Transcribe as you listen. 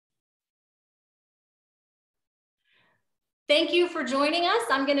Thank you for joining us.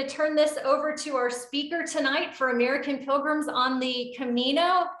 I'm going to turn this over to our speaker tonight for American Pilgrims on the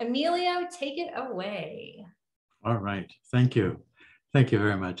Camino. Emilio, take it away. All right. Thank you. Thank you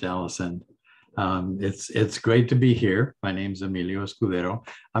very much, Allison. It's great to be here. My name's Emilio Escudero.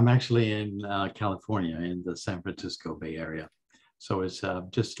 I'm actually in California, in the San Francisco Bay Area. So it's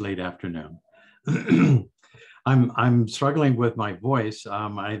just late afternoon. I'm struggling with my voice.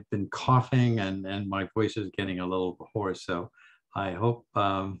 I've been coughing and my voice is getting a little hoarse. So I hope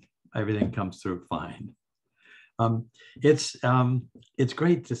everything comes through fine. It's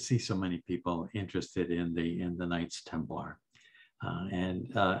great to see so many people interested in the Knights Templar.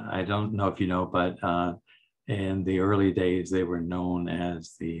 I don't know if you know, but in the early days, they were known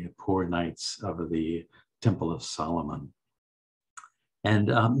as the poor knights of the Temple of Solomon. And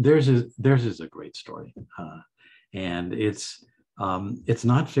theirs is a great story. And it's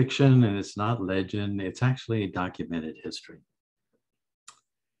not fiction and it's not legend. It's actually documented history.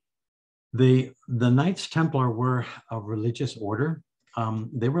 The Knights Templar were a religious order.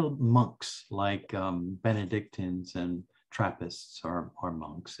 They were monks like Benedictines and Trappists are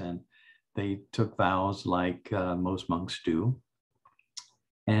monks, and they took vows like most monks do.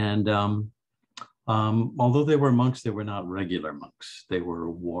 And although they were monks, they were not regular monks. They were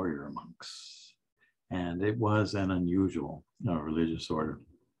warrior monks. And it was an unusual religious order.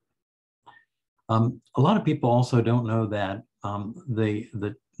 A lot of people also don't know that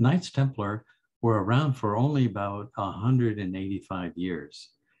the Knights Templar were around for only about 185 years.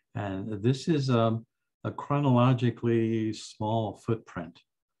 And this is a chronologically small footprint,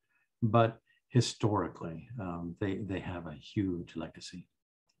 but historically, they have a huge legacy.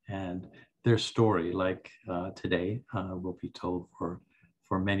 And their story, like today, will be told for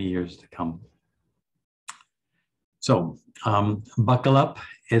many years to come. So buckle up.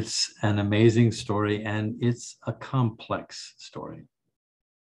 It's an amazing story, and it's a complex story.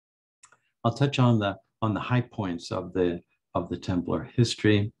 I'll touch on the high points of the Templar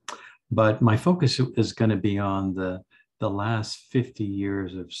history, but my focus is going to be on the last 50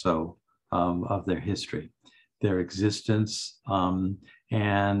 years or so of their history, their existence,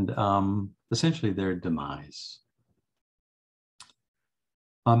 and essentially their demise.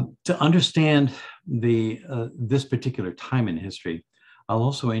 To understand this particular time in history, I'll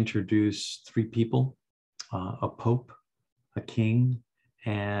also introduce three people: a pope, a king,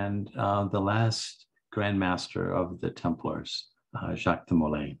 and the last Grand Master of the Templars, Jacques de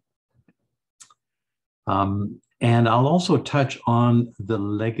Molay. And I'll also touch on the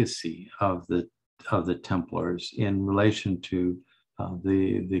legacy of the Templars in relation to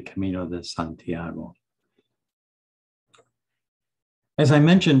the Camino de Santiago. As I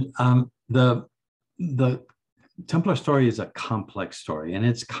mentioned, the Templar story is a complex story, and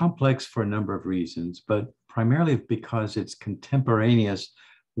it's complex for a number of reasons, but primarily because it's contemporaneous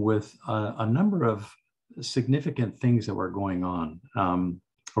with a number of significant things that were going on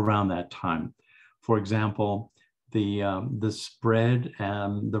around that time. For example, the spread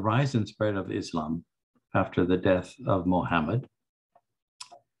and the rise and spread of Islam after the death of Muhammad,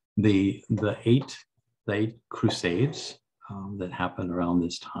 the eight Crusades that happened around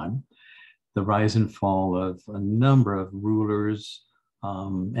this time, the rise and fall of a number of rulers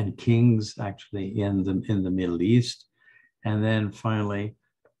and kings actually in the Middle East, and then finally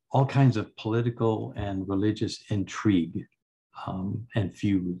all kinds of political and religious intrigue and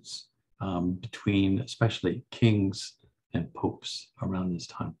feuds between especially kings and popes around this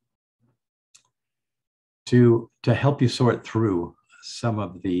time. To help you sort through some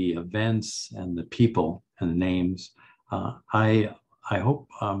of the events and the people and the names, I hope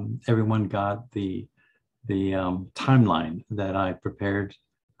everyone got the timeline that I prepared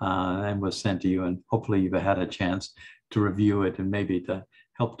and was sent to you, and hopefully you've had a chance to review it and maybe to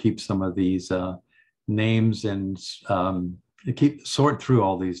help keep some of these names and sort through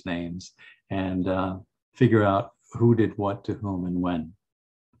all these names and figure out who did what to whom and when.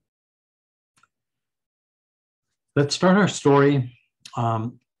 Let's start our story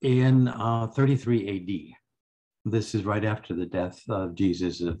in 33 AD. This is right after the death of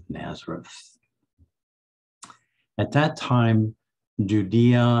Jesus of Nazareth. At that time,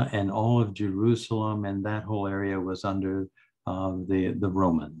 Judea and all of Jerusalem and that whole area was under the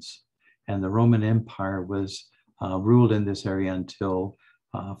Romans. And the Roman Empire was ruled in this area until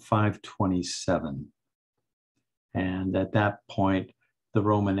 527. And at that point, the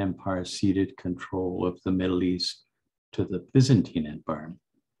Roman Empire ceded control of the Middle East to the Byzantine Empire.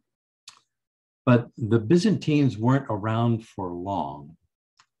 But the Byzantines weren't around for long,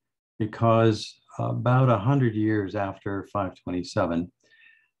 because about 100 years after 527,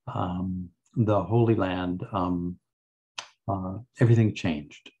 the Holy Land everything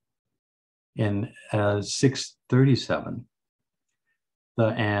changed. In 637,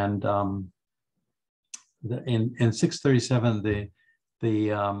 in 637,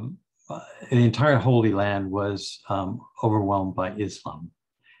 the entire Holy Land was overwhelmed by Islam.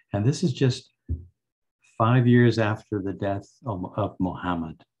 And this is just 5 years after the death of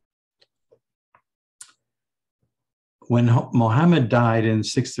Muhammad. When Muhammad died in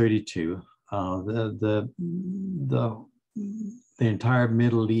 632, the entire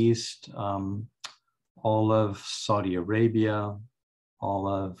Middle East, all of Saudi Arabia, all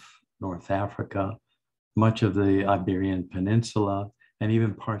of North Africa, much of the Iberian Peninsula, and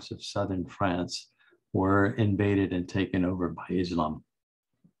even parts of southern France were invaded and taken over by Islam.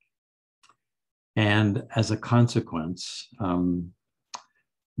 And as a consequence,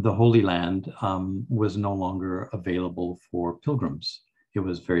 the Holy Land was no longer available for pilgrims. It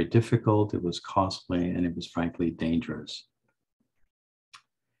was very difficult, it was costly, and it was frankly dangerous.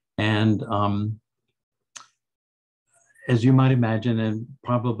 And as you might imagine, and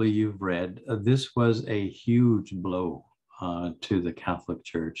probably you've read, this was a huge blow to the Catholic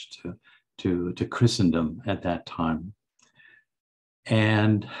Church, to Christendom at that time.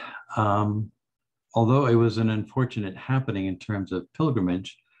 And although it was an unfortunate happening in terms of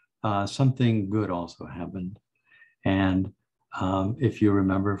pilgrimage, something good also happened. And if you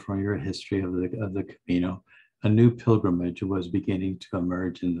remember from your history of the Camino, a new pilgrimage was beginning to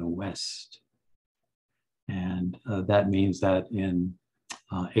emerge in the West. And that means that in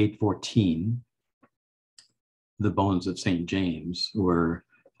 814, the bones of St. James were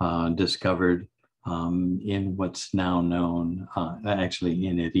discovered in what's now known, actually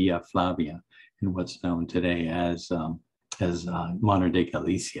in Iria Flavia, in what's known today as modern-day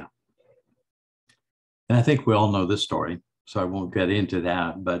Galicia. And I think we all know this story, so I won't get into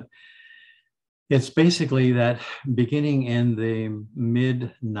that, but it's basically that beginning in the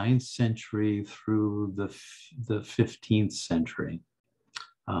mid-9th century through the 15th century,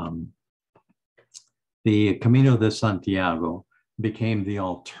 the Camino de Santiago became the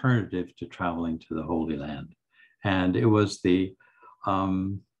alternative to traveling to the Holy Land. And it was the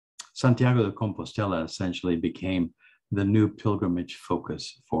Santiago de Compostela essentially became the new pilgrimage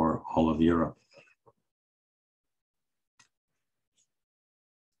focus for all of Europe.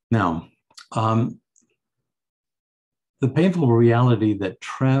 Now, the painful reality that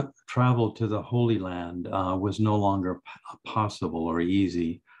travel to the Holy Land was no longer possible or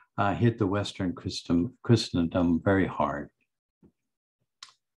easy hit the Western Christendom very hard.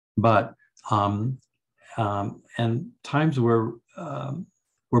 But and times were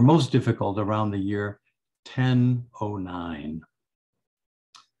most difficult around the year 1009.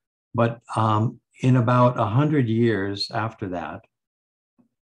 But in about 100 years after that,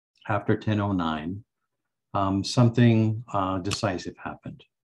 after 1009, something decisive happened.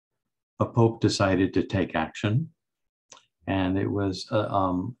 A pope decided to take action, and it was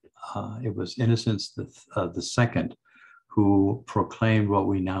Innocent II who proclaimed what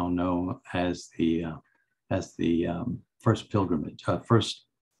we now know as the first pilgrimage, first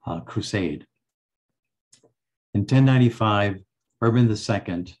crusade. In 1095, Urban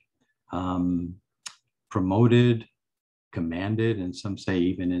II promoted, commanded, and some say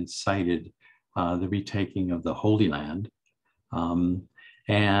even incited the retaking of the Holy Land.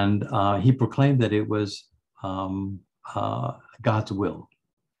 And he proclaimed that it was God's will.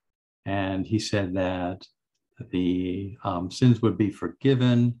 And he said that the sins would be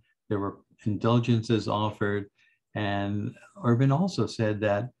forgiven, there were indulgences offered, and Urban also said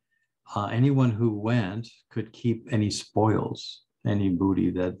that anyone who went could keep any spoils, any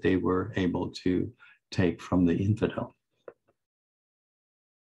booty that they were able to take from the infidel.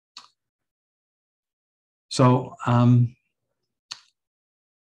 So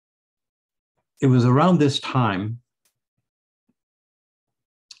it was around this time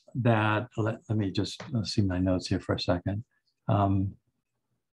that, let me just see my notes here for a second. It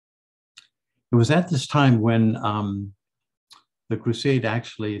was at this time when the crusade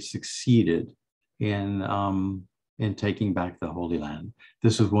actually succeeded in taking back the Holy Land.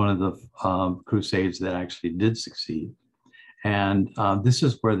 This was one of the crusades that actually did succeed. And this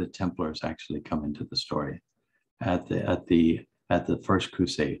is where the Templars actually come into the story at the first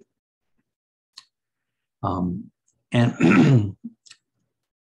crusade. And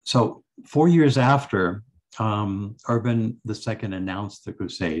so 4 years after Urban II announced the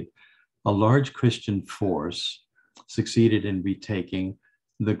crusade, a large Christian force succeeded in retaking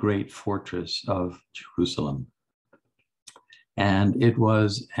the great fortress of Jerusalem. And it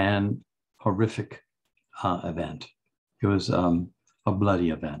was an horrific event. It was a bloody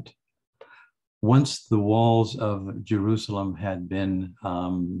event. Once the walls of Jerusalem had been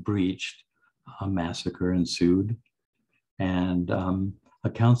breached, a massacre ensued. And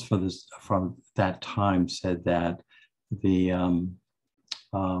accounts for this from that time said that the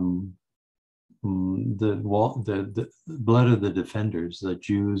blood of the defenders, the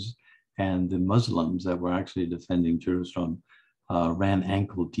Jews and the Muslims that were actually defending Jerusalem, ran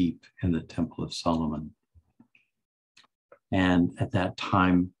ankle deep in the Temple of Solomon. And at that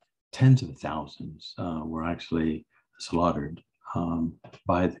time, tens of thousands were actually slaughtered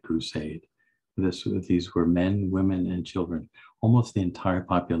by the crusade. These were men, women, and children, almost the entire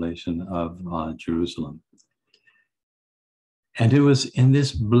population of Jerusalem. And it was in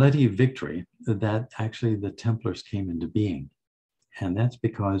this bloody victory that actually the Templars came into being. And that's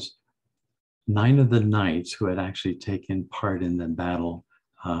because 9 of the knights who had actually taken part in the battle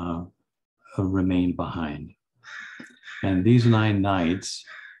remained behind. And these 9 knights,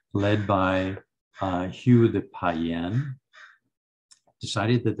 led by Hugh de Payenne,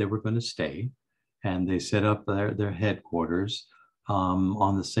 decided that they were going to stay. And they set up their headquarters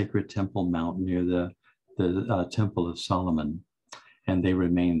on the sacred Temple Mount near the Temple of Solomon, and they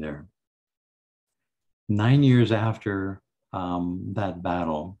remained there. 9 years after that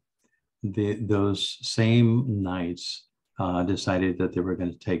battle, those same knights decided that they were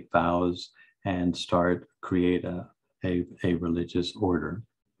going to take vows and create a religious order.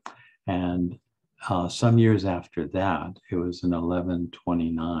 And some years after that, it was in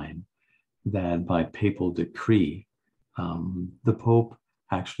 1129, that by papal decree, the Pope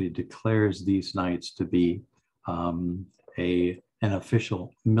actually declares these knights to be an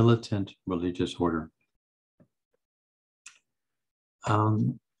official militant religious order.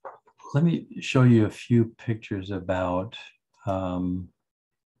 Let me show you a few pictures about the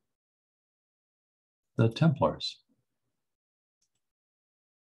Templars.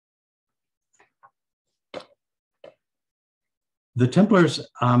 The Templars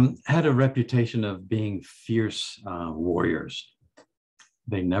had a reputation of being fierce warriors.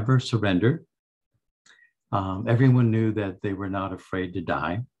 They never surrendered. Everyone knew that they were not afraid to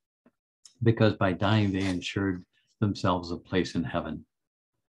die, because by dying, they ensured themselves a place in heaven.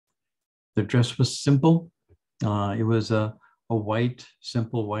 Their dress was simple. It was a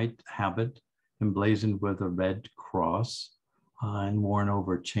simple white habit emblazoned with a red cross and worn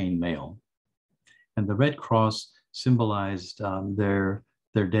over chain mail. And the red cross symbolized their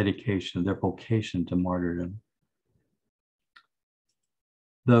dedication, their vocation to martyrdom.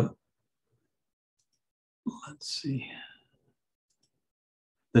 Let's see.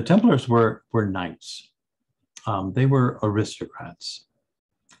 The Templars were knights. They were aristocrats.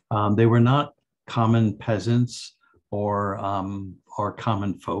 They were not common peasants or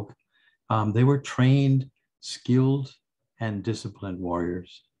common folk. They were trained, skilled, and disciplined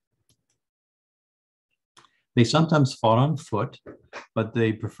warriors. They sometimes fought on foot, but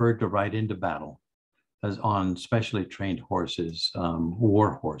they preferred to ride into battle as on specially trained horses,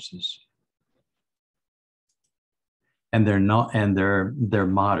 war horses. And their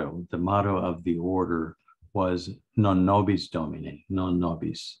motto, the motto of the order, was non nobis domine, non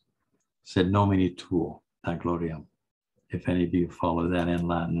nobis, sed nomini tuo, da gloriam. If any of you follow that in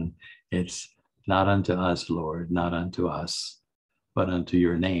Latin, it's not unto us, Lord, not unto us, but unto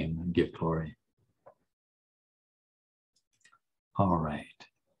your name give glory. All right,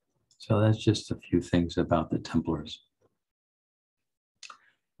 so that's just a few things about the Templars.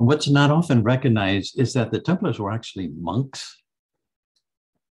 What's not often recognized is that the Templars were actually monks.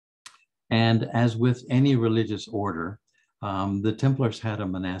 And as with any religious order, the Templars had a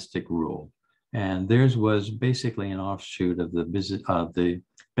monastic rule, and theirs was basically an offshoot of the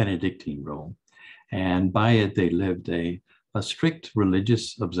Benedictine rule. And by it, they lived a strict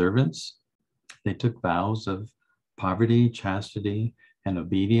religious observance. They took vows of poverty, chastity, and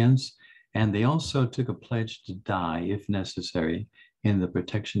obedience. And they also took a pledge to die, if necessary, in the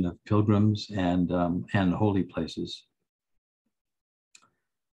protection of pilgrims and holy places.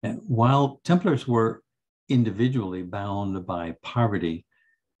 And while Templars were individually bound by poverty,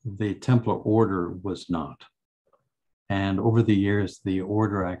 the Templar order was not. And over the years, the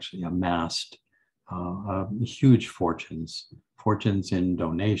order actually amassed huge fortunes in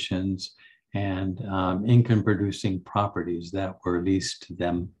donations and income-producing properties that were leased to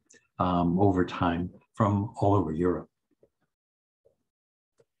them over time from all over Europe.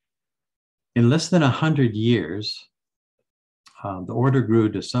 In less than 100 years, the order grew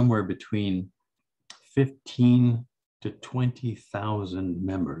to somewhere between 15 to 20,000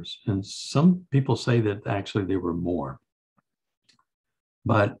 members. And some people say that actually there were more.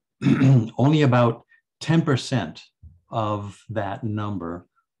 But only about 10% of that number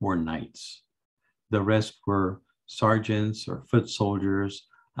were knights. The rest were sergeants or foot soldiers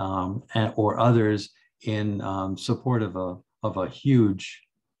or others in support of a huge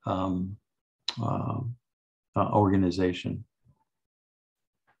organization.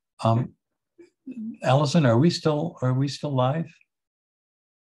 Allison, are we still live?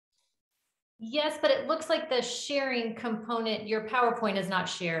 Yes, but it looks like the sharing component, your PowerPoint is not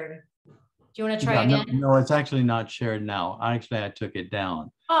shared. Do you want to try again? No, it's actually not shared now. I took it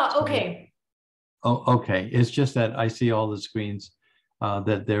down. Oh, okay. Oh, okay. It's just that I see all the screens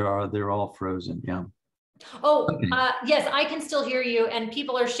that they're all frozen. Yeah. Oh, yes, I can still hear you, and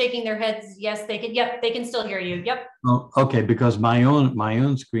people are shaking their heads. Yes, they can. Yep, they can still hear you. Yep. Oh, okay, because my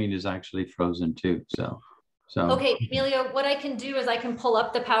own screen is actually frozen too. So. Okay, Emilio, what I can do is I can pull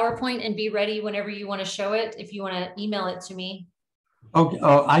up the PowerPoint and be ready whenever you want to show it. If you want to email it to me. Okay.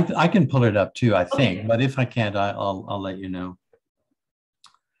 Oh, I can pull it up too, I think. Okay. But if I can't, I'll let you know.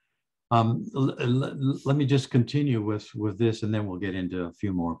 Let me just continue with this, and then we'll get into a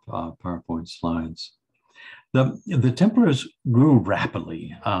few more PowerPoint slides. The Templars grew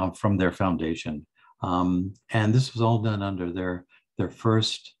rapidly from their foundation, and this was all done under their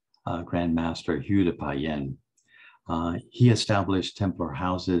first Grand Master, Hugh de Payenne. He established Templar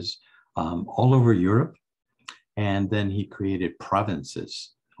houses all over Europe, and then he created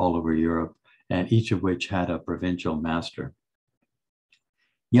provinces all over Europe, and each of which had a provincial master.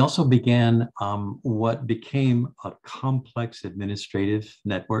 He also began what became a complex administrative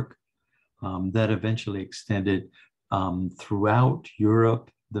network that eventually extended throughout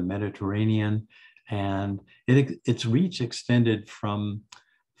Europe, the Mediterranean, and its reach extended from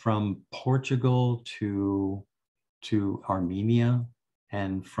Portugal to Armenia,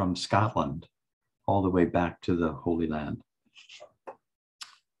 and from Scotland all the way back to the Holy Land.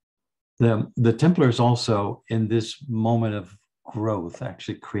 The Templars also, in this moment of growth,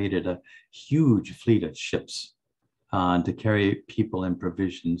 actually created a huge fleet of ships to carry people and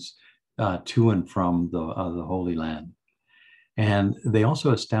provisions to and from the Holy Land. And they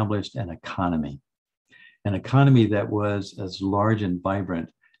also established an economy that was as large and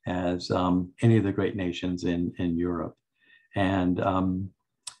vibrant as any of the great nations in Europe. And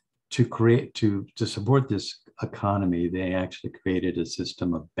to support this economy, they actually created a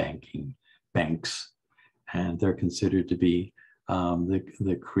system of banks, and they're considered to be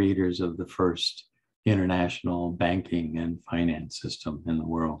the creators of the first international banking and finance system in the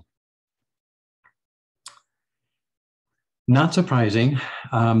world. Not surprising,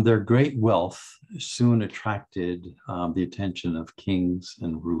 their great wealth soon attracted the attention of kings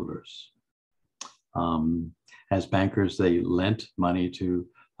and rulers. As bankers, they lent money to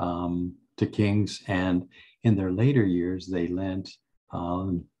kings, and in their later years, they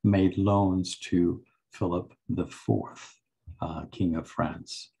made loans to Philip IV, King of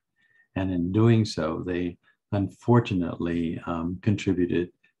France. And in doing so, they unfortunately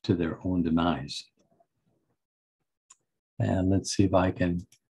contributed to their own demise. And let's see if I can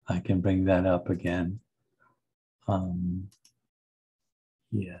bring that up again.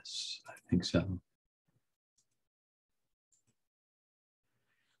 Yes, I think so.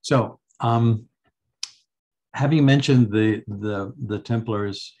 So, having mentioned the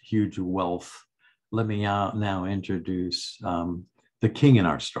Templars' huge wealth, let me now introduce the king in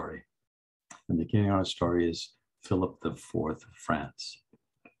our story. And the king in our story is Philip IV of France.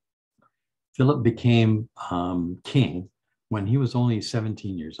 Philip became king when he was only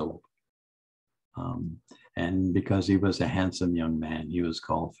 17 years old. And because he was a handsome young man, he was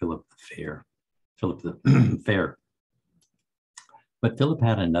called Philip the Fair. Philip the Fair. But Philip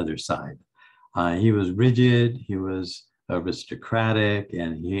had another side. He was rigid, he was aristocratic,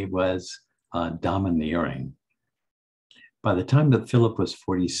 and he was domineering. By the time that Philip was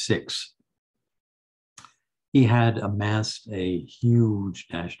 46, he had amassed a huge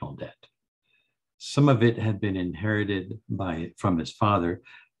national debt. Some of it had been inherited from his father,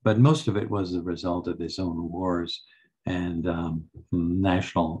 but most of it was the result of his own wars and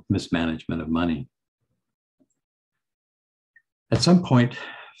national mismanagement of money. At some point,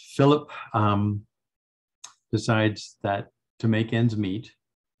 Philip decides that to make ends meet,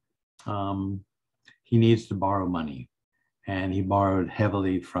 he needs to borrow money. And he borrowed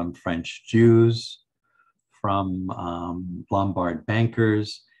heavily from French Jews, from Lombard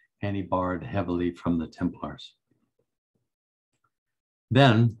bankers, and he borrowed heavily from the Templars.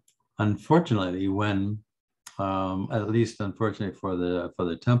 Then, unfortunately, at least unfortunately for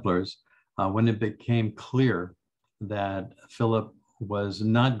the Templars, when it became clear that Philip was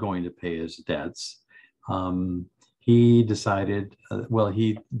not going to pay his debts, he decided,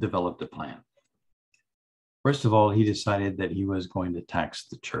 he developed a plan. First of all, he decided that he was going to tax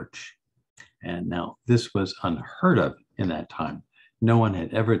the church. And now this was unheard of in that time. No one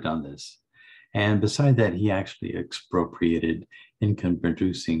had ever done this. And beside that, he actually expropriated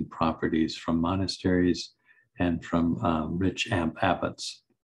income-producing properties from monasteries and from rich abbots.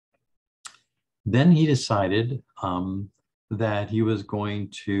 Then he decided that he was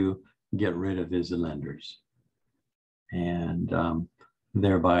going to get rid of his lenders and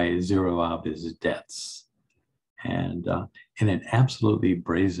thereby zero out his debts. And in an absolutely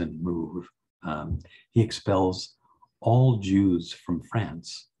brazen move, he expels all Jews from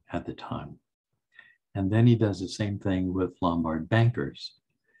France at the time. And then he does the same thing with Lombard bankers,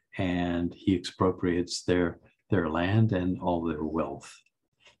 and he expropriates their land and all their wealth.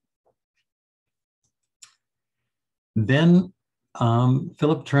 Then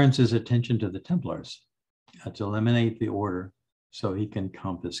Philip turns his attention to the Templars to eliminate the order so he can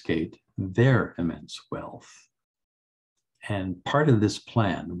confiscate their immense wealth. And part of this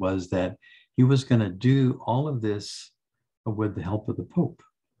plan was that he was going to do all of this with the help of the Pope,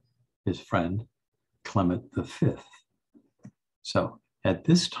 his friend, Clement V. So at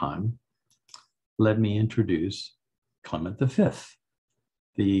this time, let me introduce Clement V,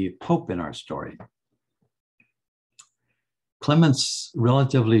 the Pope in our story. Clement's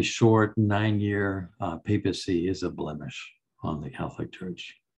relatively short 9-year papacy is a blemish on the Catholic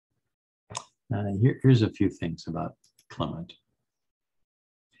Church. Here's a few things about Clement.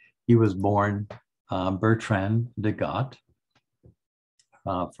 He was born Bertrand de Got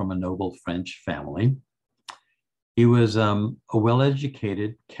from a noble French family. He was a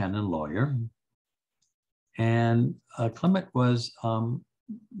well-educated canon lawyer, and Clement was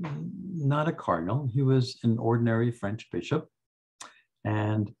not a cardinal. He was an ordinary French bishop.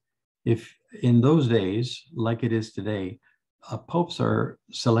 And if in those days, like it is today, popes are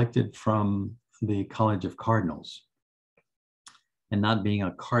selected from the College of Cardinals. And not being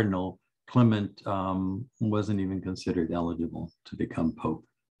a cardinal, Clement wasn't even considered eligible to become pope.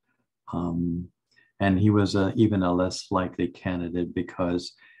 And he was even a less likely candidate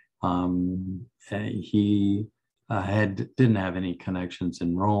because he didn't have any connections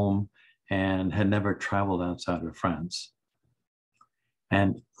in Rome and had never traveled outside of France.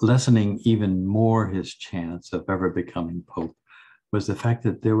 And lessening even more his chance of ever becoming pope was the fact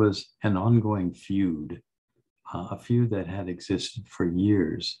that there was an ongoing feud, a feud that had existed for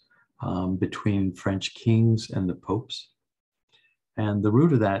years between French kings and the popes. And the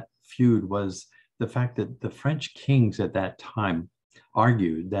root of that feud was the fact that the French kings at that time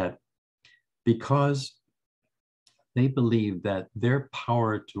argued that because they believed that their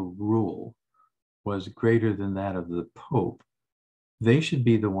power to rule was greater than that of the Pope, they should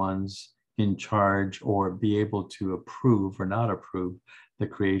be the ones in charge or be able to approve or not approve the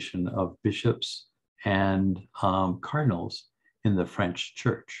creation of bishops and cardinals in the French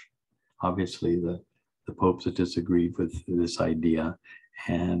church. Obviously, the popes had disagreed with this idea,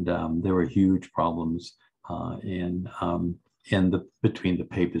 and there were huge problems between the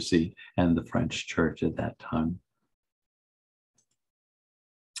papacy and the French church at that time.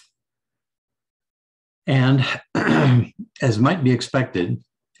 And as might be expected,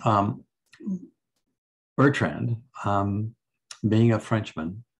 Bertrand, being a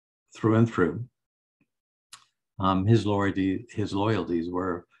Frenchman through and through, his loyalties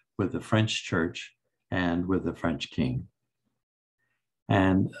were with the French church and with the French king.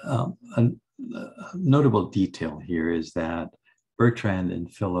 And a notable detail here is that Bertrand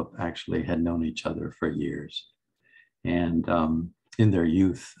and Philip actually had known each other for years. And in their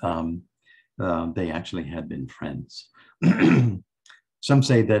youth, they actually had been friends. Some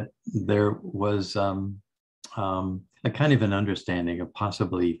say that there was a kind of an understanding of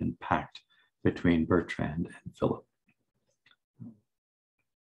possibly even pact between Bertrand and Philip.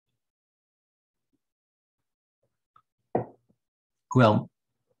 Well,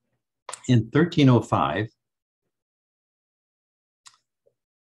 in 1305,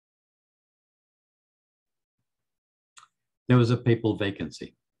 there was a papal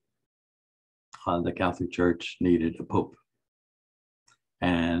vacancy. The Catholic Church needed a pope.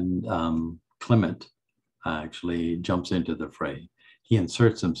 And Clement actually jumps into the fray. He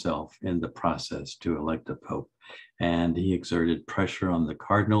inserts himself in the process to elect a pope. And he exerted pressure on the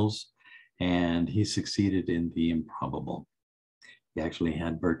cardinals, and he succeeded in the improbable. He actually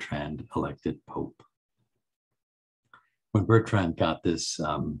had Bertrand elected pope. When Bertrand got this,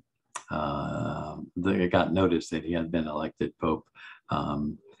 got notice that he had been elected pope,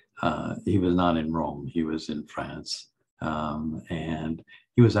 he was not in Rome, he was in France. And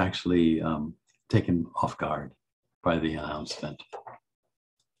he was actually taken off guard by the announcement.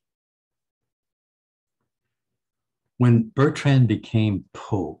 When Bertrand became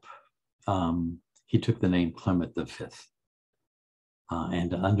pope, he took the name Clement V,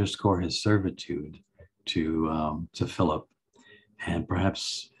 and to underscore his servitude to Philip, and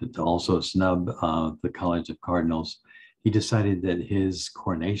perhaps to also snub the College of Cardinals, he decided that his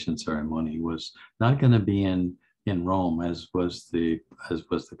coronation ceremony was not going to be in Rome, as was the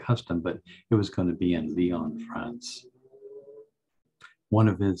custom, but it was going to be in Lyon, France. One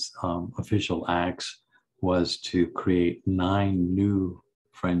of his official acts was to create 9 new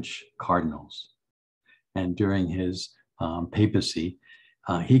French cardinals. And during his papacy,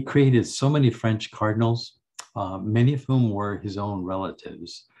 he created so many French cardinals, many of whom were his own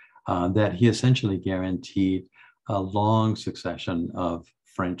relatives, that he essentially guaranteed a long succession of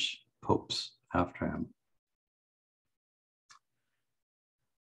French popes after him.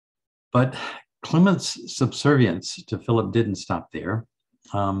 But Clement's subservience to Philip didn't stop there.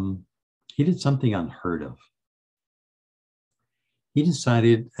 He did something unheard of. He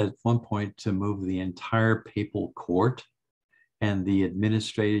decided at one point to move the entire papal court and the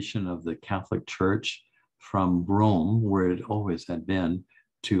administration of the Catholic Church from Rome, where it always had been,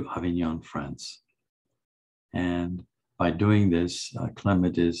 to Avignon, France. And by doing this,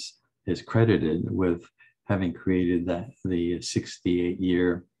 Clement is credited with having created the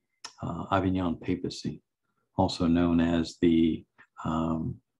 68-year Avignon papacy, also known as the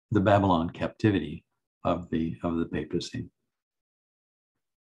Babylon captivity of the papacy.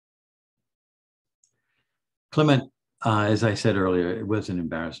 Clement, as I said earlier, it was an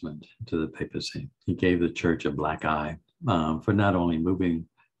embarrassment to the papacy. He gave the church a black eye for not only moving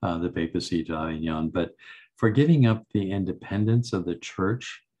the papacy to Avignon, but for giving up the independence of the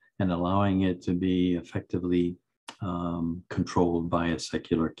church and allowing it to be effectively controlled by a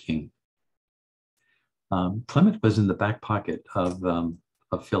secular king. Clement was in the back pocket of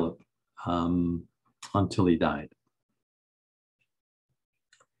Philip until he died.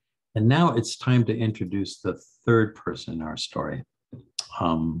 And now it's time to introduce the third person in our story.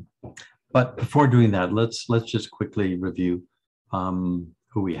 But before doing that, let's just quickly review who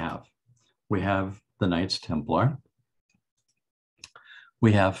we have. We have the Knights Templar.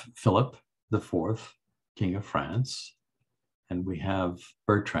 We have Philip IV, King of France, and we have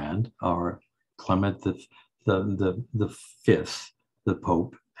Bertrand, our Clement the Fifth, the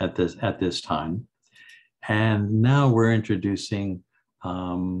Pope at this time. And now we're introducing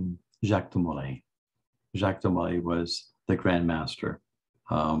Jacques de Molay. Jacques de Molay was the Grand Master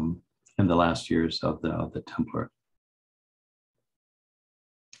in the last years of the Templar.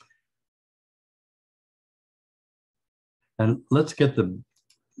 And let's get the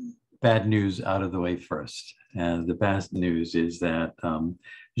bad news out of the way first. And the bad news is that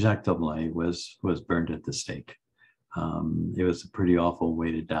Jacques de Molay was burned at the stake. It was a pretty awful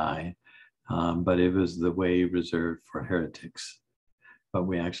way to die, but it was the way reserved for heretics. But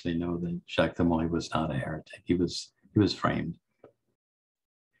we actually know that Jacques de Molay was not a heretic. He was framed.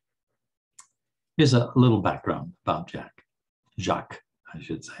 Here's a little background about Jacques, I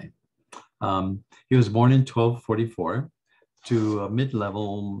should say. He was born in 1244 to a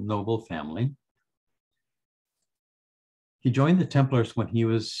mid-level noble family. He joined the Templars when he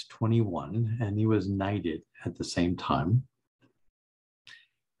was 21, and he was knighted at the same time.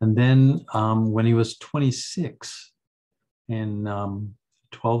 And then when he was 26, in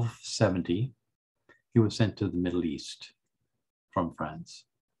 1270, he was sent to the Middle East from France.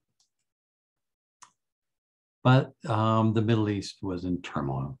 But the Middle East was in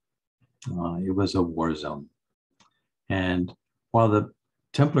turmoil. It was a war zone. And while the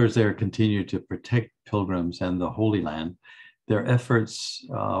Templars there continued to protect pilgrims and the Holy Land, their efforts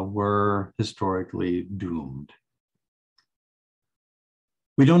were historically doomed.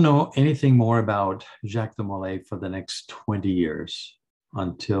 We don't know anything more about Jacques de Molay for the next 20 years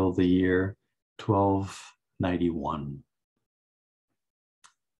until the year 1291.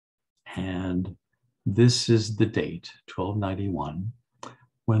 And this is the date, 1291,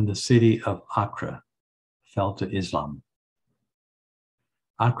 when the city of Acre fell to Islam.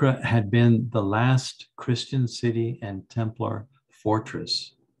 Acre had been the last Christian city and Templar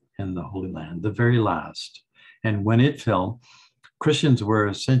fortress in the Holy Land, the very last. And when it fell, Christians were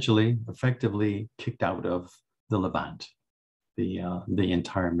effectively kicked out of the Levant, the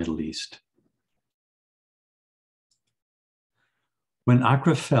entire Middle East. When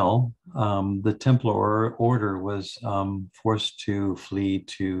Acre fell, the Templar order was forced to flee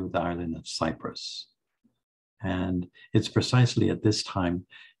to the island of Cyprus. And it's precisely at this time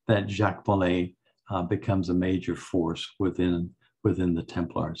that Jacques Molay becomes a major force within the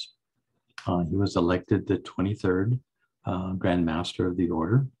Templars. He was elected the 23rd Grand Master of the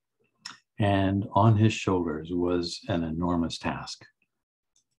order, and on his shoulders was an enormous task.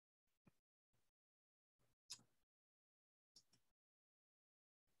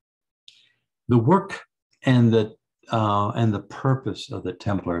 The work and the purpose of the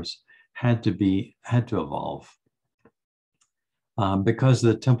Templars had to evolve. Because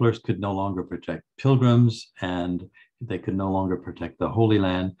the Templars could no longer protect pilgrims and they could no longer protect the Holy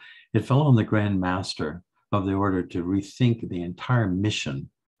Land, it fell on the Grand Master of the order to rethink the entire mission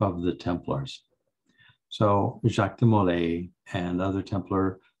of the Templars. So Jacques de Molay and other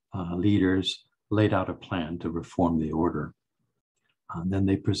Templar leaders laid out a plan to reform the order. Then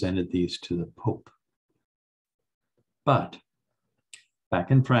they presented these to the Pope. But back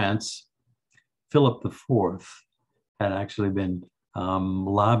in France, Philip IV had actually been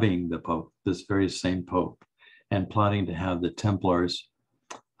lobbying the Pope, this very same Pope, and plotting to have the Templars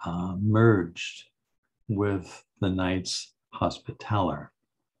merged with the Knights Hospitaller.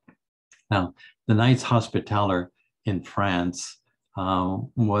 Now, the Knights Hospitaller in France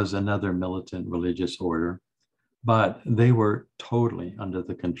was another militant religious order, but they were totally under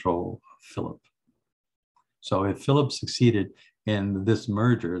the control of Philip. So if Philip succeeded in this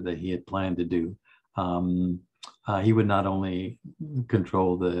merger that he had planned to do, he would not only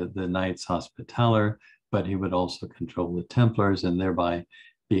control the Knights Hospitaller, but he would also control the Templars and thereby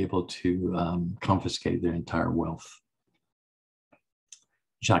be able to confiscate their entire wealth.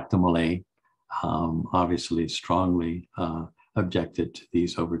 Jacques de Molay obviously strongly objected to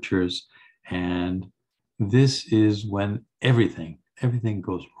these overtures, and this is when everything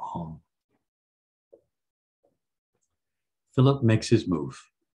goes wrong. Philip makes his move.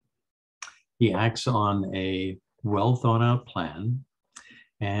 He acts on a well thought out plan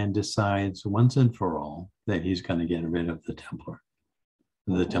and decides once and for all that he's going to get rid of the Templar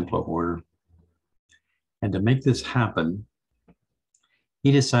order. And to make this happen,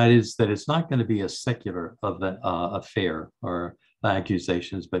 he decides that it's not going to be a secular affair or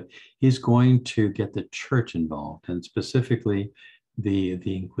accusations, but he's going to get the church involved, and specifically the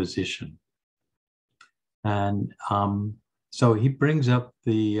Inquisition. And so he brings up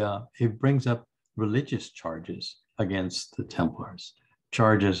religious charges against the Templars,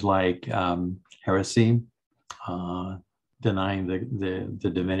 charges like heresy, denying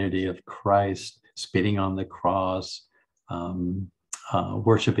the divinity of Christ, spitting on the cross,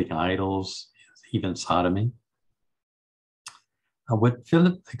 worshiping idols, even sodomy. What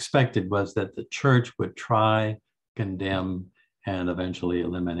Philip expected was that the church would try, condemn, and eventually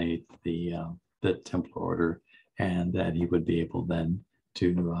eliminate the Templar order, and that he would be able then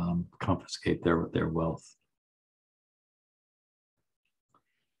to confiscate their wealth.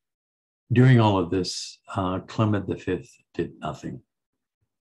 During all of this, Clement V did nothing.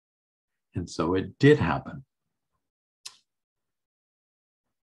 And so it did happen.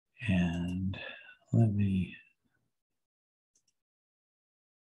 And the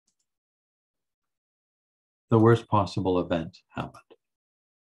worst possible event happened.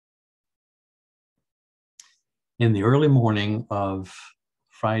 In the early morning of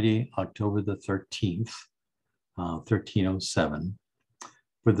Friday, October the 13th, 1307,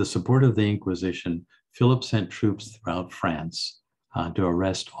 with the support of the Inquisition, Philip sent troops throughout France to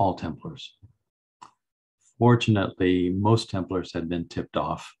arrest all Templars. Fortunately, most Templars had been tipped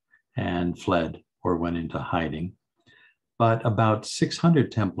off and fled or went into hiding. But about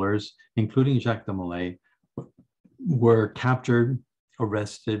 600 Templars, including Jacques de Molay, were captured,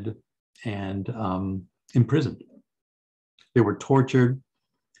 arrested, and imprisoned. They were tortured,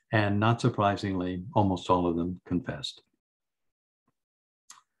 and not surprisingly, almost all of them confessed.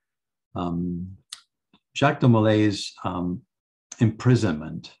 Jacques de Molay's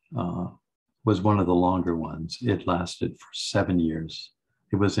imprisonment was one of the longer ones. It lasted for 7 years.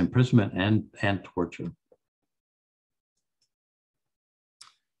 It was imprisonment and torture.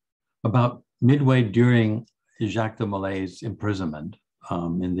 About midway during Jacques de Molay's imprisonment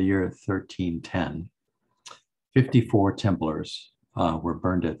in the year 1310, 54 Templars were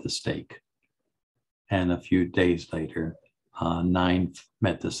burned at the stake. And a few days later, 9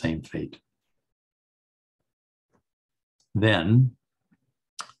 met the same fate. Then,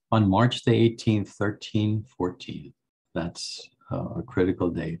 on March the 18th, 1314, that's a critical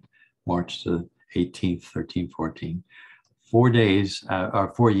date, March the 18th, 1314, 4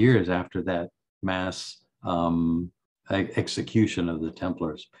 years after that mass execution of the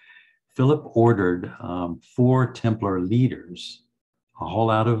Templars, Philip ordered 4 Templar leaders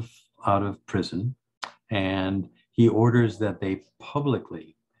hauled out of prison, and he orders that they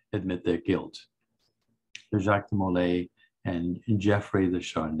publicly admit their guilt. Jacques de Molay and Geoffrey de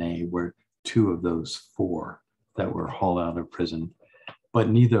Charnay were 2 of those 4 that were hauled out of prison, but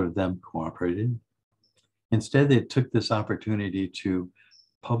neither of them cooperated. Instead, they took this opportunity to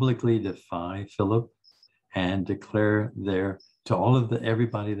publicly defy Philip and declare to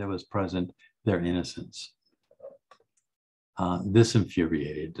everybody that was present their innocence. This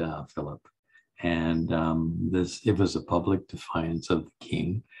infuriated Philip, and it was a public defiance of the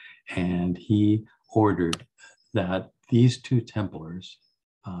king, and he ordered that these two Templars,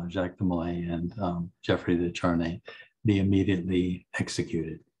 Jacques de Molay and Geoffrey de Charnay, be immediately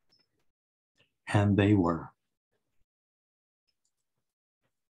executed. And they were.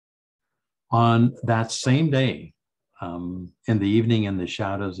 On that same day, in the evening in the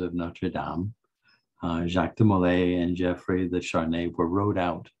shadows of Notre Dame, Jacques de Molay and Geoffrey de Charnay were rowed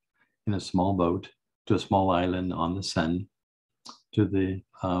out in a small boat to a small island on the Seine, to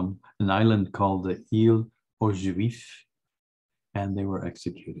an island called the Île aux Juifs, and they were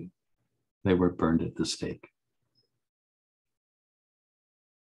executed. They were burned at the stake.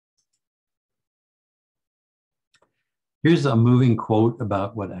 Here's a moving quote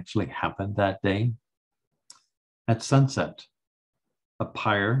about what actually happened that day. At sunset, a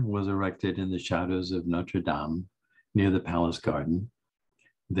pyre was erected in the shadows of Notre Dame near the palace garden.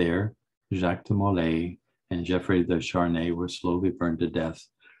 There, Jacques de Molay and Geoffrey de Charnay were slowly burned to death,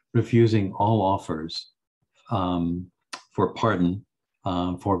 refusing all offers for pardon,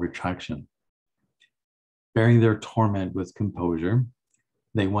 for retraction. Bearing their torment with composure,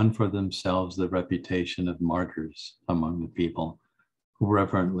 they won for themselves the reputation of martyrs among the people, who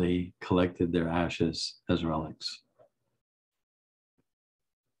reverently collected their ashes as relics.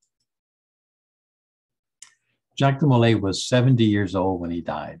 Jacques de Molay was 70 years old when he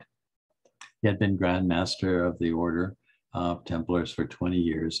died. He had been Grand Master of the Order of Templars for 20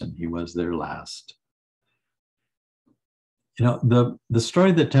 years, and he was their last. You know, the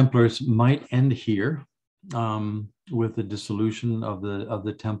story of the Templars might end here with the dissolution of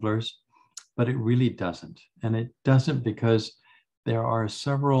the Templars, but it really doesn't. And it doesn't because there are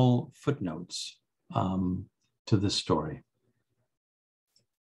several footnotes to this story.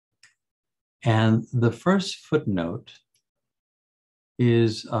 And the first footnote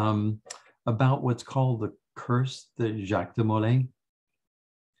is about what's called the curse de Jacques de Molay.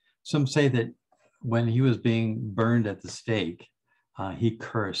 Some say that when he was being burned at the stake, he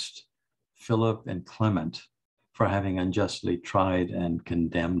cursed Philip and Clement for having unjustly tried and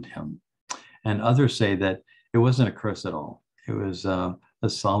condemned him. And others say that it wasn't a curse at all. It was a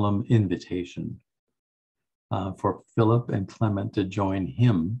solemn invitation for Philip and Clement to join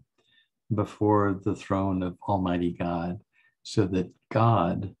him before the throne of Almighty God, so that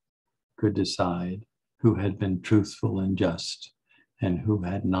God could decide who had been truthful and just and who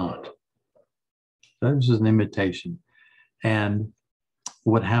had not. That was an invitation. And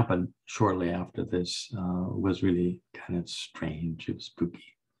what happened shortly after this was really kind of strange. It was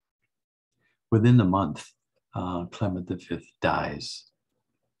spooky. Within the month, Clement V dies.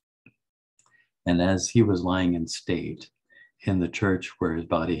 And as he was lying in state in the church where his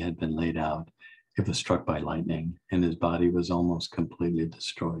body had been laid out, it was struck by lightning and his body was almost completely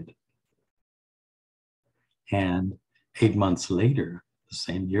destroyed. And 8 months later, the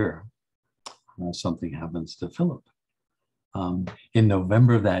same year, something happens to Philip. In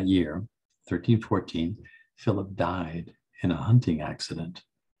November of that year, 1314, Philip died in a hunting accident.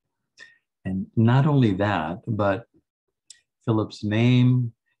 And not only that, but Philip's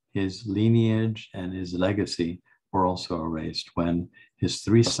name, his lineage, and his legacy were also erased when his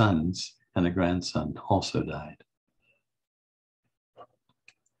 3 sons and a grandson also died.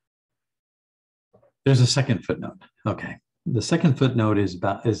 There's a second footnote. Okay. The second footnote is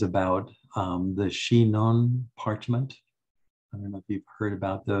about the Chinon parchment. I don't know if you've heard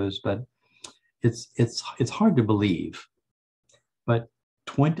about those, but it's hard to believe. But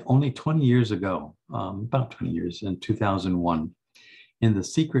only 20 years ago, about 20 years, in 2001, in the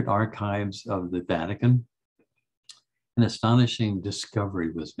secret archives of the Vatican, an astonishing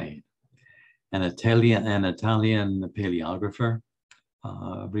discovery was made. An Italian paleographer,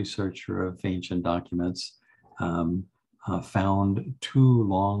 researcher of ancient documents, found 2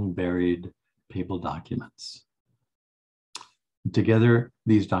 long buried papal documents. Together,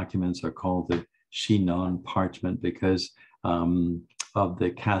 these documents are called the Chinon parchment because of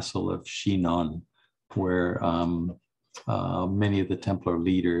the castle of Chinon, where many of the Templar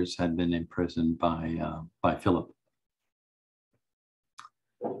leaders had been imprisoned by Philip.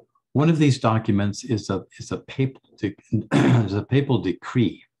 One of these documents is a papal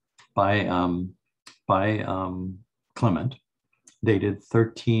decree by Clement, dated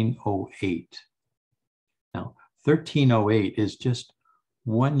 1308. Now, 1308 is just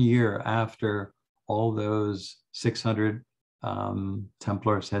 1 year after all those 600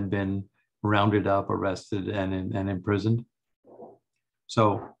 Templars had been rounded up, arrested, and imprisoned.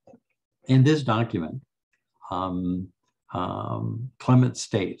 So, in this document, Clement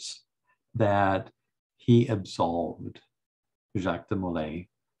states that he absolved Jacques de Molay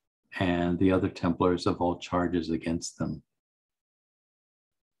and the other Templars of all charges against them.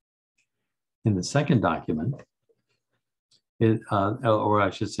 In the second document, or I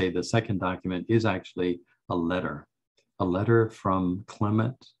should say the second document is actually a letter from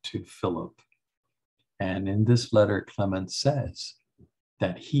Clement to Philip. And in this letter, Clement says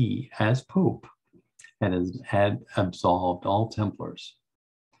that he, as Pope, had absolved all Templars,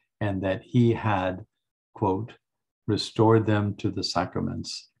 and that he had, quote, restored them to the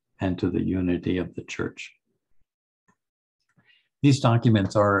sacraments and to the unity of the church. These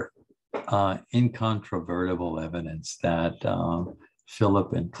documents are incontrovertible evidence that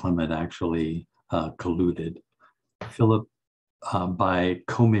Philip and Clement actually colluded. Philip by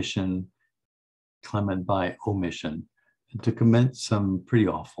commission, Clement by omission, to commit some pretty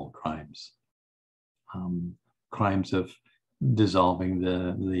awful crimes. Crimes of dissolving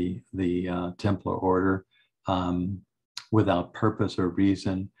the Templar order without purpose or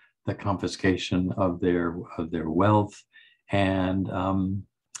reason, the confiscation of their wealth, and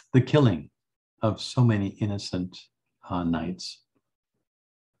the killing of so many innocent knights.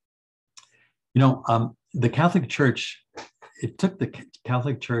 The Catholic Church, it took the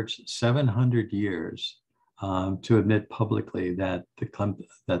Catholic Church 700 years to admit publicly that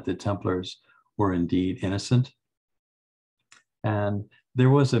the Templars were indeed innocent. And there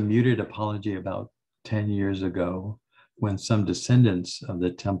was a muted apology about 10 years ago when some descendants of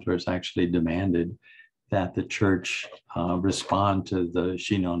the Templars actually demanded that the church respond to the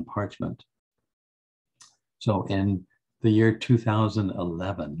Chinon parchment. So in the year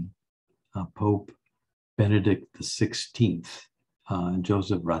 2011, Pope Benedict XVI,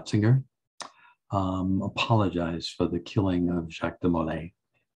 Joseph Ratzinger, apologized for the killing of Jacques de Molay,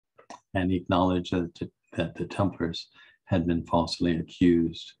 and he acknowledged that the Templars had been falsely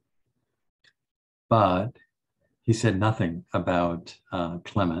accused. But he said nothing about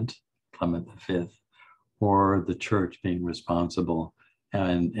Clement V, or the church being responsible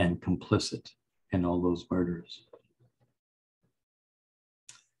and complicit in all those murders.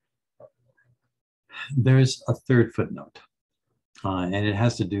 There's a third footnote, and it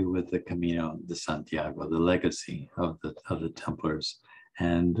has to do with the Camino de Santiago, the legacy of the Templars,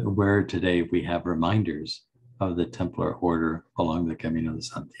 and where today we have reminders of the Templar order along the Camino de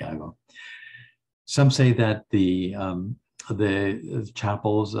Santiago. Some say that the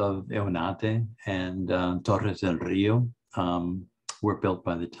chapels of Eunate and Torres del Rio were built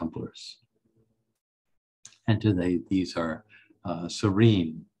by the Templars. And today these are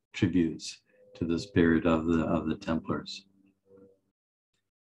serene tributes to the spirit of the Templars.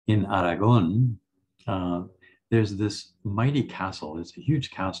 In Aragon, there's this mighty castle. It's a huge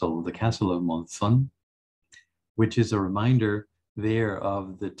castle, the Castle of Monzon, which is a reminder there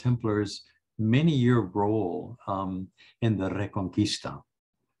of the Templars' many-year role in the Reconquista.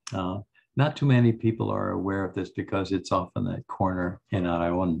 Not too many people are aware of this because it's often a corner in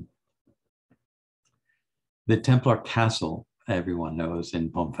Aragon. The Templar castle, everyone knows, in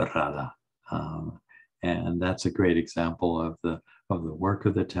Ponferrada. And that's a great example of the work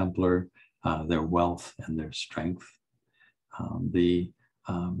of the Templar, their wealth and their strength.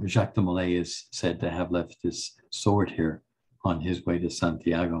 Jacques de Molay is said to have left his sword here on his way to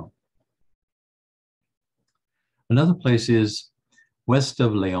Santiago. Another place is west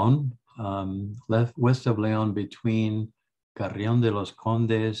of Leon, west of Leon between Carrión de los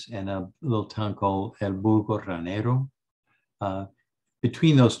Condes and a little town called El Burgo Ranero.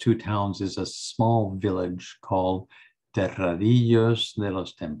 Between those two towns is a small village called Terradillos de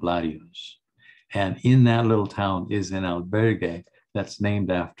los Templarios. And in that little town is an albergue that's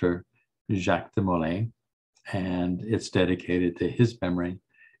named after Jacques de Molay, and it's dedicated to his memory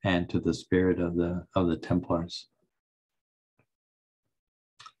and to the spirit of the Templars.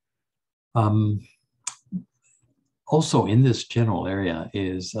 Also in this general area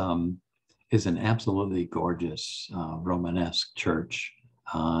is an absolutely gorgeous Romanesque church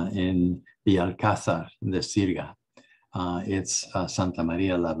in the Alcázar de Sirga. It's Santa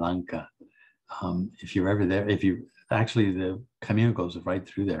Maria la Blanca. If you're ever there, actually the Camino goes right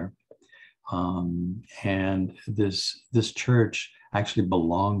through there. And this church actually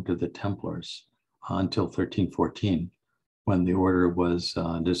belonged to the Templars until 1314, when the order was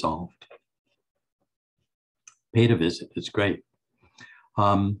dissolved. Pay to visit, it's great.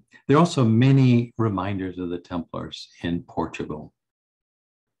 There are also many reminders of the Templars in Portugal.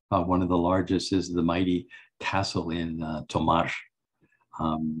 One of the largest is the mighty castle in Tomar,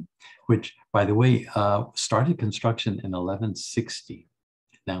 which, by the way, started construction in 1160.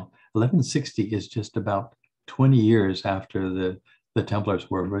 Now, 1160 is just about 20 years after the Templars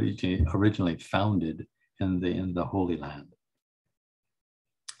were originally founded in the Holy Land.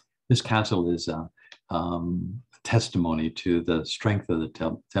 This castle is a testimony to the strength of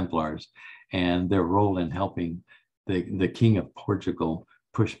the Templars and their role in helping the King of Portugal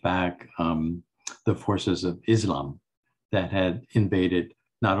push back the forces of Islam that had invaded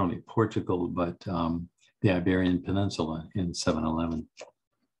not only Portugal, but the Iberian Peninsula in 711.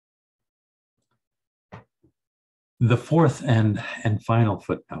 The fourth and final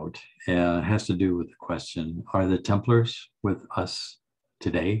footnote has to do with the question, are the Templars with us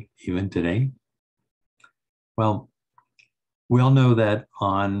today, even today? Well, we all know that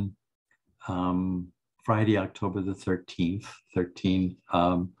on Friday, October the 13th,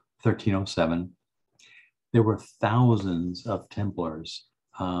 1307, there were thousands of Templars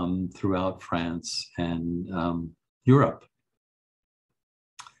throughout France and Europe.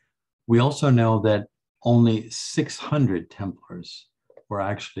 We also know that only 600 Templars were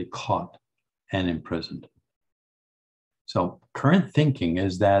actually caught and imprisoned. So current thinking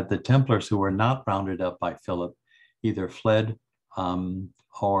is that the Templars who were not rounded up by Philip either fled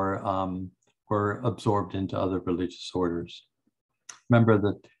or were absorbed into other religious orders. Remember,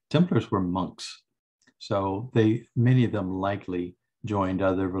 the Templars were monks, so many of them likely joined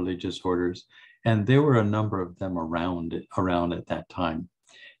other religious orders, and there were a number of them around at that time.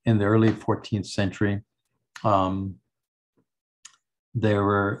 In the early 14th century, there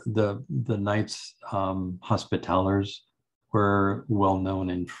were the Knights Hospitallers were well known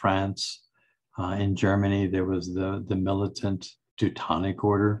in France. In Germany, there was the militant Teutonic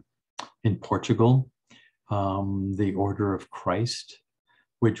Order. In Portugal, the Order of Christ,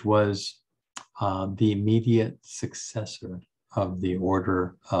 which was the immediate successor of the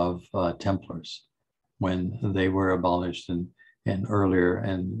Order of Templars when they were abolished in earlier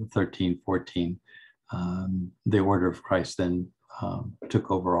in 1314. The Order of Christ then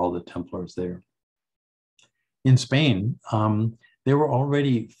took over all the Templars there. In Spain, there were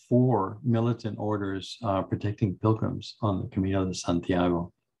already 4 militant orders protecting pilgrims on the Camino de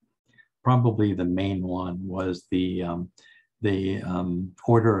Santiago. Probably the main one was the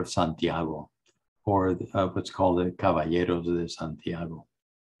Order of Santiago, or what's called the Caballeros de Santiago.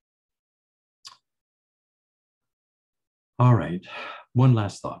 All right, one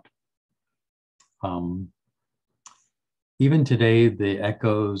last thought. Even today, the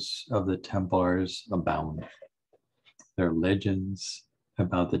echoes of the Templars abound. There are legends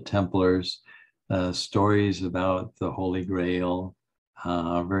about the Templars, stories about the Holy Grail,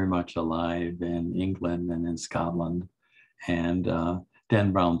 very much alive in England and in Scotland. And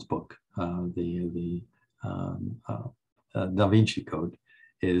Dan Brown's book, the Da Vinci Code,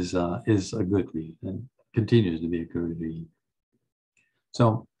 is a good read and continues to be a good read.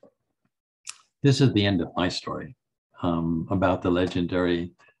 So this is the end of my story about the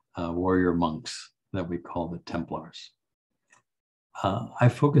legendary warrior monks that we call the Templars. I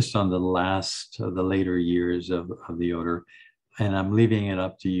focused on the later years of the order, and I'm leaving it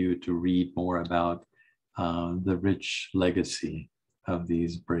up to you to read more about the rich legacy of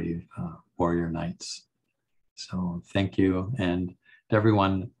these brave warrior knights. So thank you, and to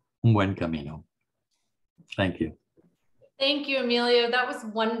everyone, un buen camino. Thank you. Thank you, Emilio. That was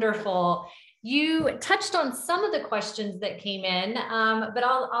wonderful. You touched on some of the questions that came in, but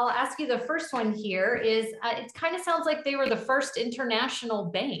I'll ask you the first one here is, it kind of sounds like they were the first international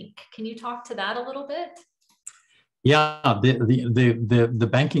bank. Can you talk to that a little bit? Yeah, the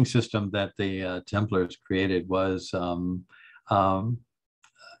banking system that the Templars created was,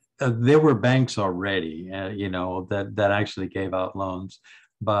 there were banks already, that actually gave out loans,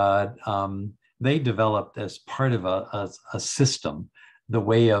 but they developed as part of a system, the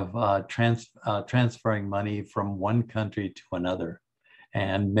way of transferring money from one country to another,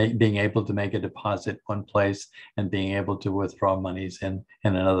 and being able to make a deposit one place and being able to withdraw monies in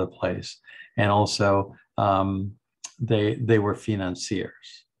another place. And also, they were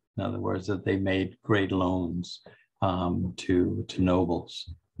financiers. In other words, that they made great loans to nobles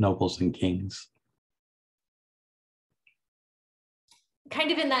and kings.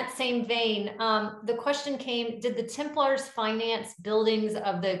 Kind of in that same vein, the question came, did the Templars finance building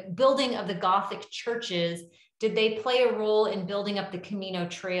of the Gothic churches? Did they play a role in building up the Camino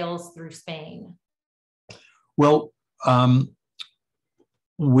trails through Spain? Well,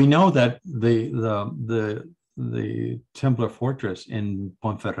 we know that the Templar fortress in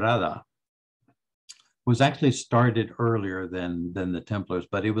Ponferrada was actually started earlier than the Templars,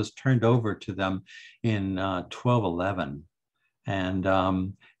 but it was turned over to them in 1211. And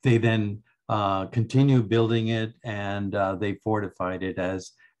they then continued building it, and they fortified it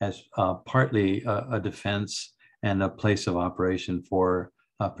as partly a defense and a place of operation for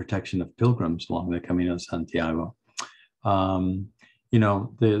protection of pilgrims along the Camino de Santiago. You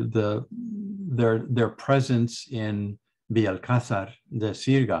know, their presence in Villalcázar de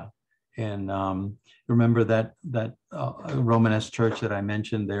Sirga, and remember that Romanesque church that I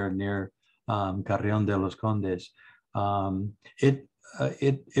mentioned there near Carrión de los Condes.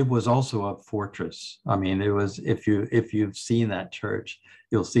 It was also a fortress. I mean, it was, if you've seen that church,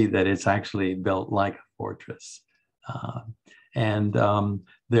 you'll see that it's actually built like a fortress. And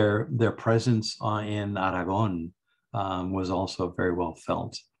their presence in Aragon was also very well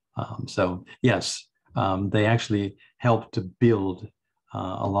felt. So yes, they actually helped to build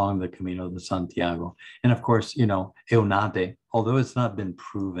along the Camino de Santiago. And of course, you know, Eunate, although it's not been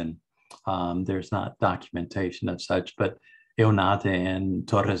proven, there's not documentation of such, but Eunate and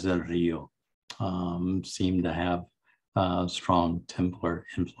Torres del Rio seem to have strong Templar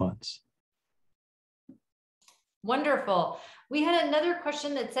influence. Wonderful. We had another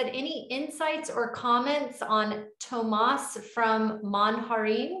question that said, any insights or comments on Tomas from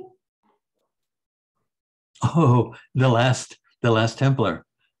Manjarin? Oh, the last Templar,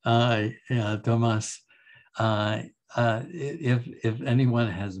 yeah, Tomas. If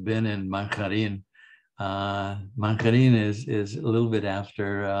anyone has been in Manjarin, Manjarin is a little bit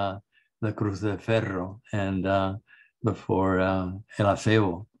after the Cruz de Ferro and before El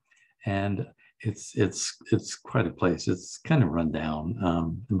Acebo, and it's quite a place. It's kind of run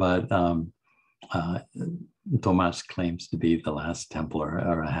down, but Tomas claims to be the last Templar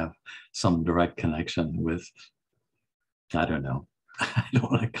or have some direct connection with, I don't know. I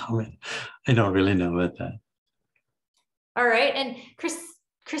don't want to comment. I don't really know about that. All right. And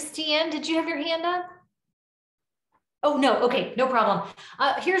Christiane, did you have your hand up? Oh, no. Okay, no problem.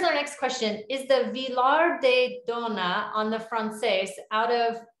 Here's our next question. Is the Vilar de Dona on the Francés out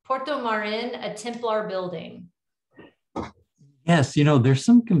of Porto Marin a Templar building? Yes, you know, there's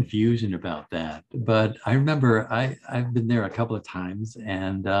some confusion about that, but I remember I've been there a couple of times,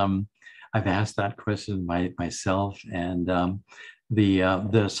 and I've asked that question myself, and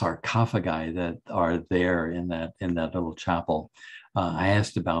the sarcophagi that are there in that little chapel, I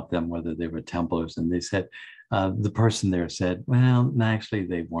asked about them, whether they were Templars, and they said, the person there said, well, actually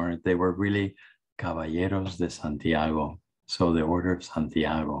they weren't. They were really Caballeros de Santiago, so the Order of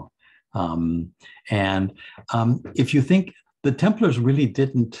Santiago. If you think, the Templars really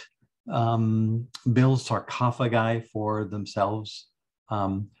didn't build sarcophagi for themselves.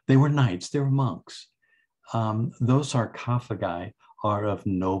 They were knights, they were monks. Those sarcophagi are of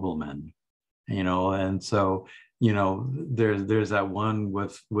noblemen, you know, and so, you know, there's that one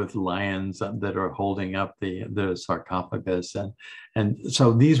with lions that are holding up the sarcophagus, and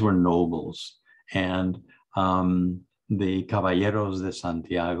so these were nobles, and the Caballeros de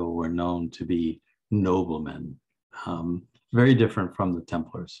Santiago were known to be noblemen. Very different from the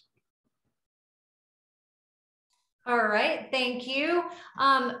Templars. All right, thank you.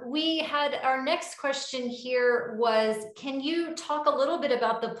 We had our next question here was, can you talk a little bit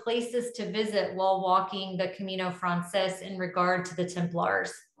about the places to visit while walking the Camino Frances in regard to the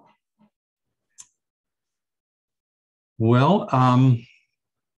Templars? Well,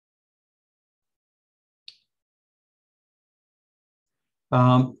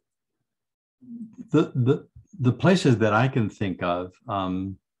 the places that I can think of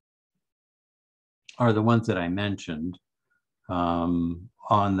are the ones that I mentioned on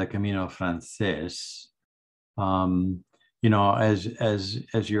the Camino Frances. You know,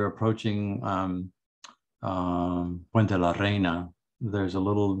 as you're approaching Puente la Reina, there's a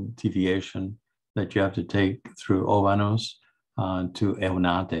little deviation that you have to take through Óbanos to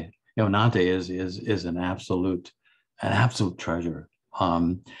Eunate. Eunate is an absolute treasure,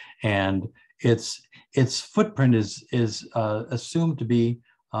 and its footprint is assumed to be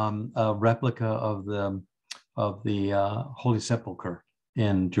a replica of the Holy Sepulchre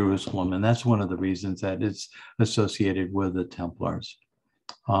in Jerusalem, and that's one of the reasons that it's associated with the Templars.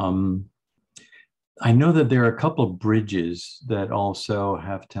 I know that there are a couple of bridges that also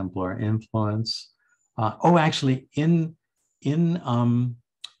have Templar influence. Actually, in Puente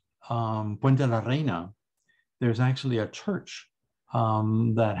la Reina, there's actually a church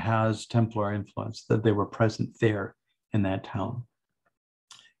that has Templar influence, that they were present there in that town.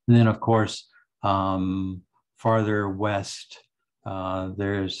 And then, of course, farther west,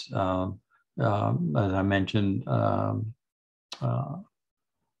 there's, as I mentioned,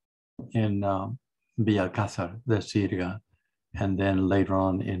 in Villalcázar de Sirga, and then later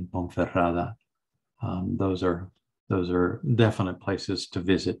on in Ponferrada. Those are definite places to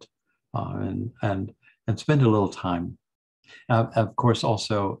visit and spend a little time. Of course,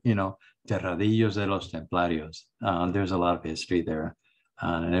 also, you know, Terradillos de los Templarios. There's a lot of history there,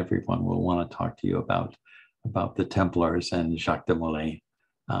 and everyone will want to talk to you about the Templars and Jacques de Molay.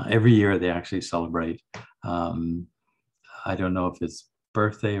 Every year they actually celebrate. I don't know if it's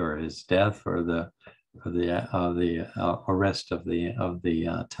birthday or his death or the arrest of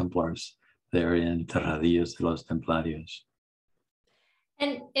the Templars there in Terradillos de los Templarios.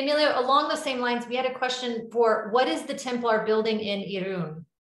 And Emilio, along the same lines, we had a question for what is the Templar building in Irún?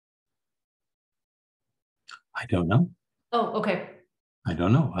 I don't know. Oh, okay. I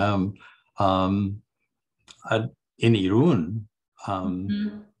don't know. In Irún.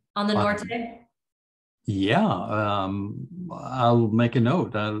 On the norte? Yeah, I'll make a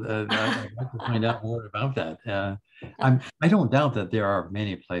note. I'd like to find out more about that. I don't doubt that there are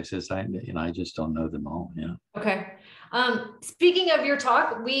many places. I just don't know them all. Yeah. Okay. Speaking of your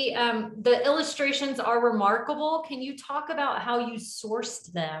talk, the illustrations are remarkable. Can you talk about how you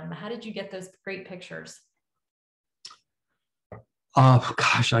sourced them? How did you get those great pictures?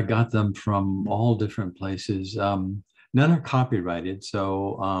 Gosh, I got them from all different places. None are copyrighted,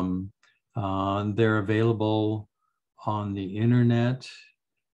 so they're available on the internet,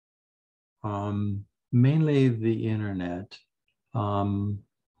 mainly the internet.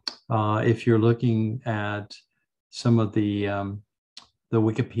 If you're looking at some of the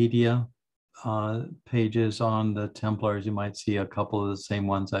Wikipedia pages on the Templars, you might see a couple of the same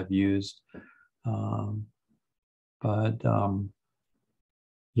ones I've used.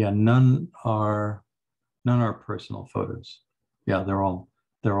 Yeah, none are personal photos. Yeah, they're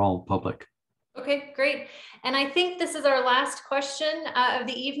all public. Okay, great. And I think this is our last question of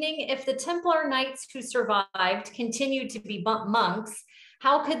the evening. If the Templar Knights who survived continued to be monks,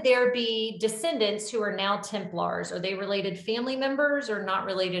 how could there be descendants who are now Templars? Are they related family members or not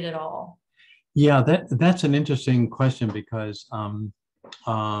related at all? Yeah, that's an interesting question because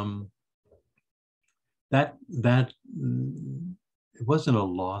that it wasn't a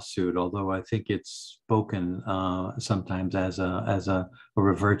lawsuit, although I think it's spoken sometimes as a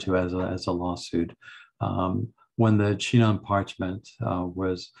referred to as a lawsuit. When the Chinon parchment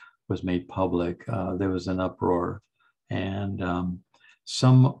was made public, there was an uproar, and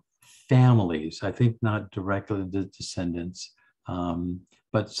some families, I think not directly the descendants,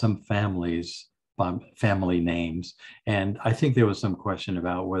 but some families, family names, and I think there was some question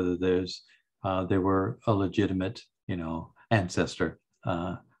about whether they were a legitimate, ancestor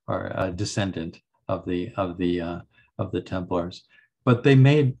or a descendant of the Templars, but they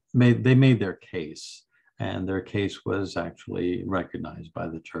made their case, and their case was actually recognized by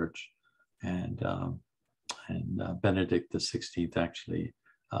the church, and Benedict XVI actually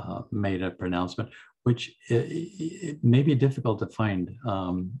made a pronouncement, which it may be difficult to find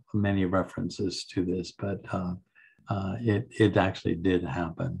many references to this, but it actually did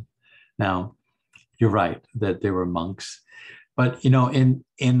happen. Now, you're right that they were monks, but in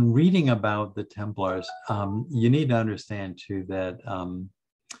reading about the Templars, you need to understand too that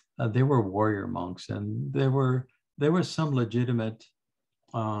they were warrior monks, and there were some legitimate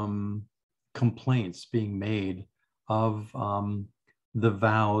complaints being made of the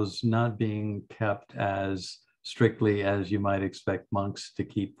vows not being kept as strictly as you might expect monks to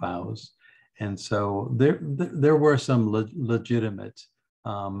keep vows, and so there were some legitimate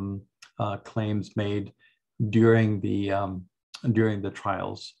claims made during the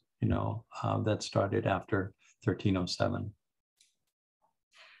trials, that started after 1307.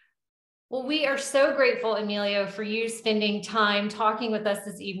 Well, we are so grateful, Emilio, for you spending time talking with us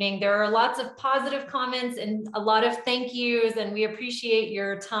this evening. There are lots of positive comments and a lot of thank yous, and we appreciate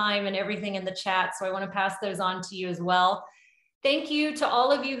your time and everything in the chat. So I want to pass those on to you as well. Thank you to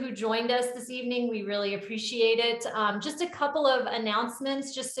all of you who joined us this evening. We really appreciate it. Just a couple of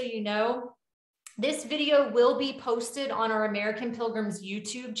announcements, just so you know. This video will be posted on our American Pilgrims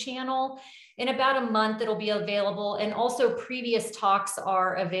YouTube channel. In about a month, it'll be available. And also previous talks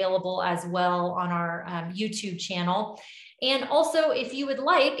are available as well on our YouTube channel. And also, if you would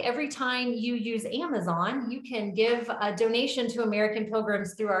like, every time you use Amazon, you can give a donation to American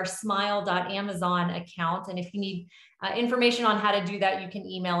Pilgrims through our smile.amazon account. And if you need information on how to do that, you can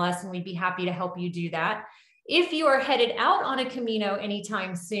email us and we'd be happy to help you do that. If you are headed out on a Camino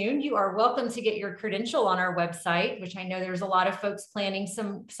anytime soon, you are welcome to get your credential on our website, which I know there's a lot of folks planning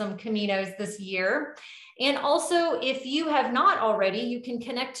some Caminos this year. And also, if you have not already, you can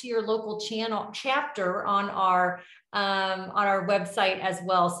connect to your local chapter on our website as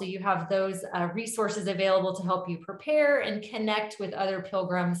well. So you have those resources available to help you prepare and connect with other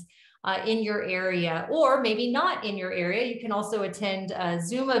pilgrims in your area, or maybe not in your area. You can also attend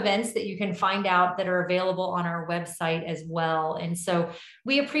Zoom events that you can find out that are available on our website as well. And so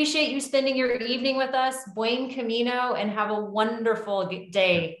we appreciate you spending your evening with us. Buen Camino, and have a wonderful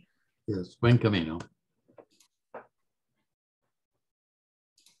day. Yes, buen Camino.